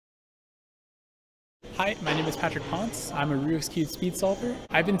Hi, my name is Patrick Ponce. I'm a Rubik's Cube speed solver.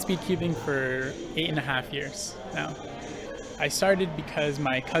 I've been speed cubing for 8.5 years now. I started because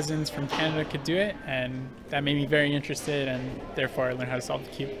my cousins from Canada could do it, and that made me very interested, and therefore I learned how to solve the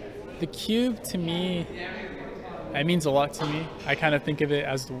cube. The cube, to me, it means a lot to me. I kind of think of it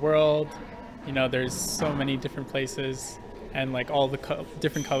as the world. You know, there's so many different places, and like all the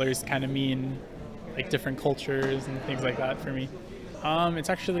different colors kind of mean like different cultures and things like that for me. It's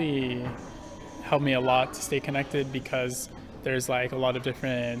actually helped me a lot to stay connected because there's like a lot of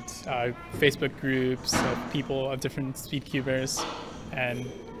different Facebook groups of people, of different speedcubers,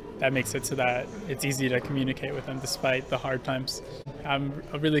 and that makes it so that it's easy to communicate with them despite the hard times. I'm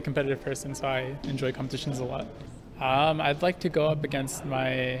a really competitive person, so I enjoy competitions a lot. I'd like to go up against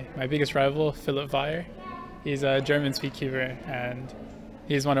my biggest rival, Philip Weyer. He's a German speedcuber, and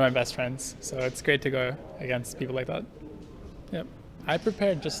he's one of my best friends, so it's great to go against people like that. Yep. I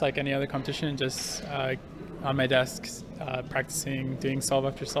prepared just like any other competition, just on my desk, practicing, doing solve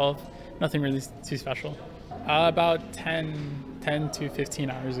after solve. Nothing really too special. About 10 to 15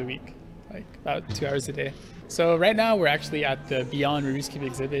 hours a week, like about 2 hours a day. So right now we're actually at the Beyond Rubik's Cube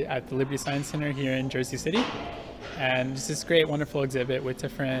exhibit at the Liberty Science Center here in Jersey City. And it's this great, wonderful exhibit with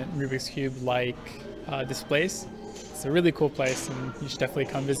different Rubik's Cube-like displays. It's a really cool place, and you should definitely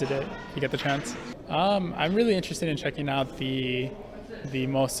come visit it if you get the chance. I'm really interested in checking out the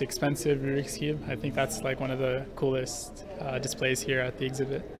most expensive Rubik's Cube. I think that's like one of the coolest displays here at the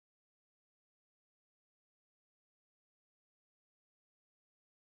exhibit.